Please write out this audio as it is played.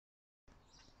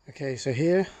Okay, so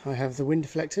here I have the wind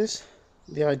deflectors.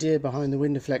 The idea behind the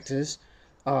wind deflectors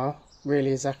are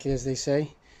really exactly as they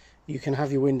say. You can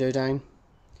have your window down.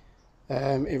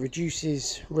 It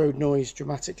reduces road noise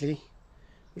dramatically,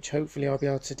 which hopefully I'll be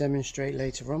able to demonstrate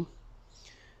later on.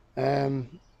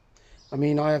 I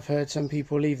mean, I have heard some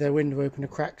people leave their window open a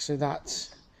crack so that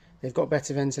they've got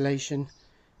better ventilation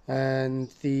and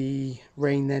the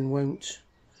rain then won't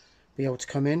be able to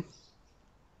come in.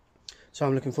 So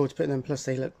I'm looking forward to putting them, plus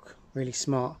they look really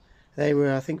smart. They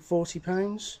were, I think,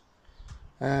 £40.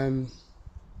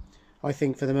 I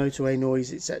think for the motorway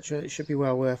noise, etc., it should be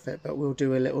well worth it, but we'll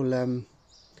do a little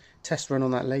test run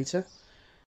on that later.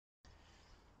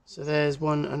 So there's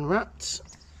one unwrapped.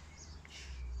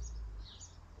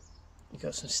 You've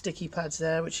got some sticky pads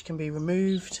there which can be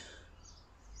removed,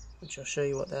 which I'll show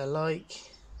you what they're like.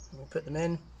 We'll put them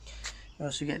in. You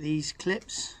also get these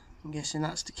clips. I'm guessing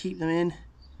that's to keep them in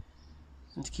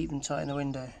and to keep them tight in the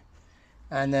window.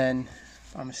 And then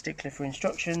I'm a stickler for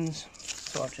instructions,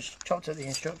 so I've just chopped up the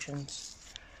instructions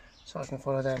so I can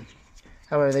follow them.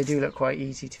 However, they do look quite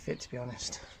easy to fit, to be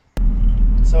honest.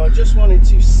 So I just wanted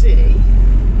to see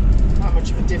how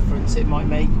much of a difference it might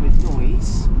make with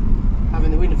noise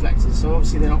having the wind deflectors. So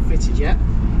obviously they're not fitted yet,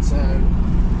 so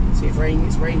see if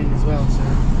it's raining as well. So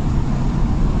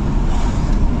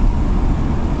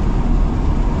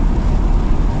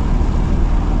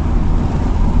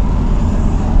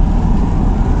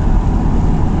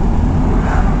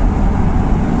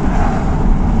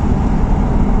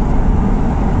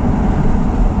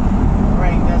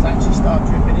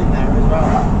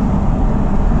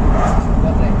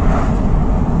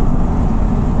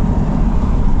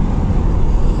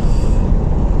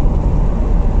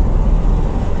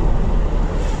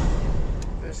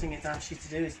to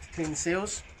do is to clean the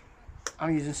seals.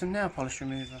 I'm using some nail polish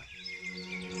remover.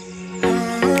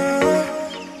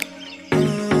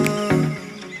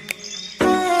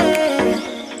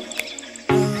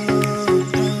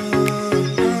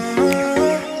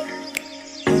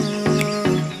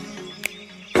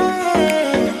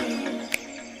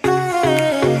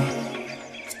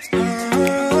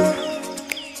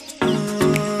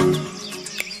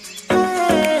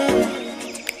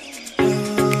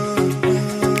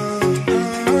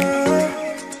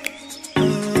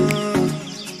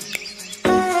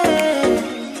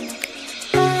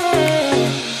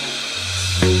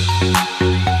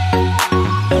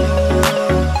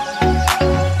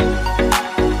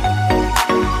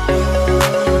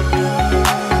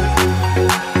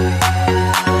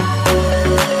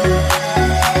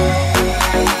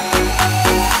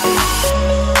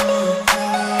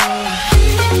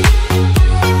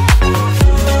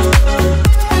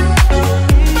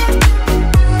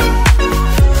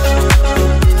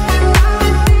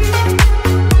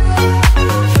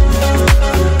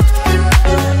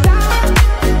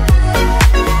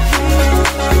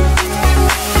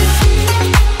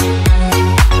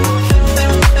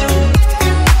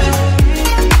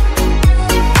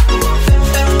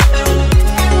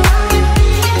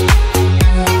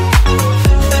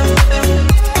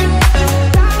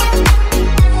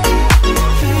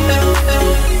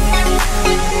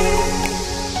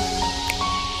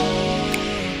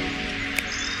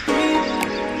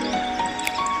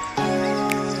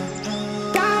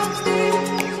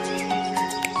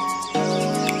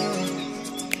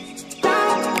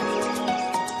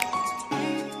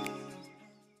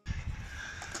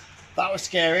 That was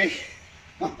scary.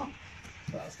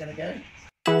 That's gonna go.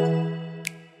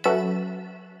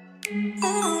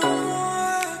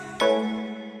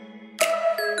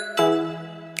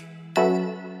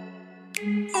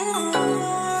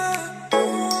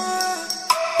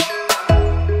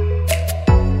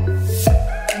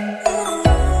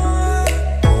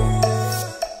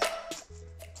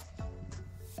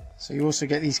 So you also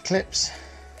get these clips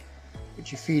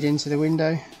which you feed into the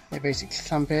window. They basically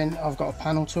clamp in. I've got a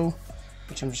panel tool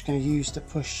which I'm just going to use to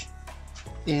push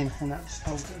in, and that just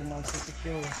holds it nice and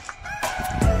secure.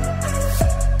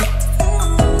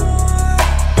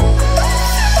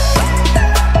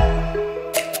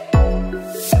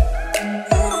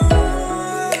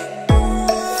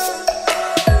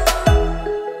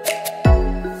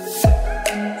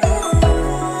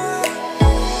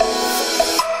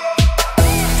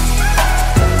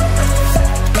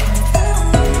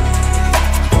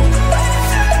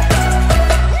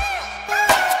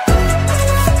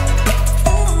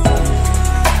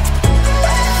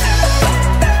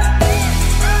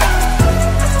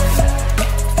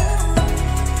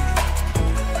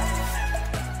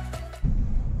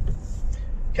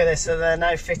 Okay, so they're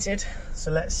now fitted,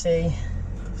 so let's see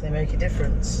if they make a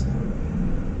difference.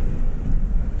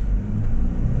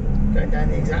 Go. went down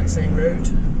the exact same road.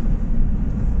 So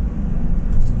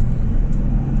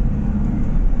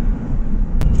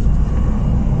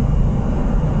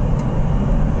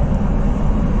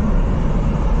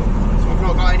I've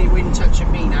not got any wind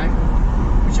touching me now,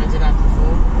 which I did have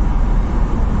before.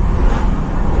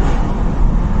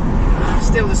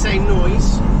 Still the same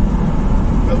noise,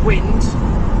 but wind,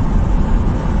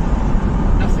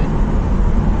 nothing.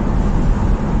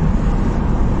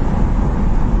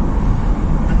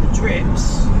 And the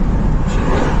drips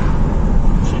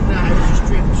should now just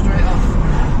drip straight off.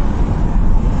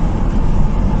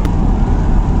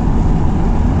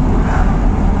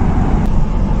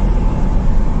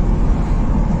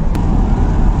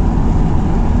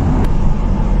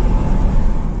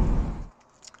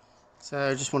 So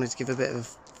I just wanted to give a bit of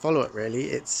follow-up really.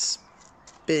 It's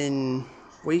been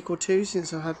a week or two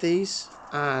since I had these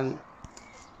and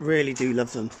really do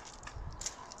love them.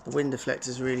 The wind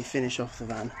deflectors really finish off the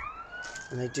van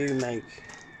and they do make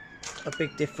a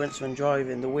big difference when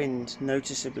driving the wind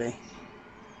noticeably.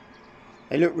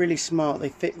 They look really smart, they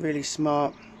fit really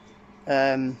smart.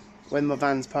 When my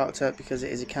van's parked up, because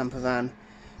it is a camper van,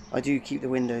 I do keep the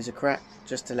windows a crack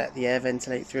just to let the air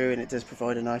ventilate through, and it does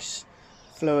provide a nice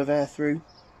flow of air through,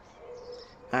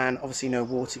 and obviously no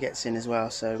water gets in as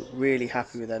well, so really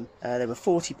happy with them. They were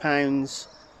 £40.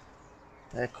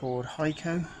 They're called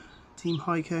HEKO, Team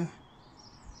HEKO,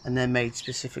 and they're made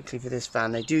specifically for this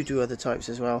van. They do other types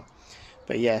as well,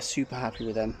 but yeah, super happy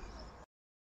with them.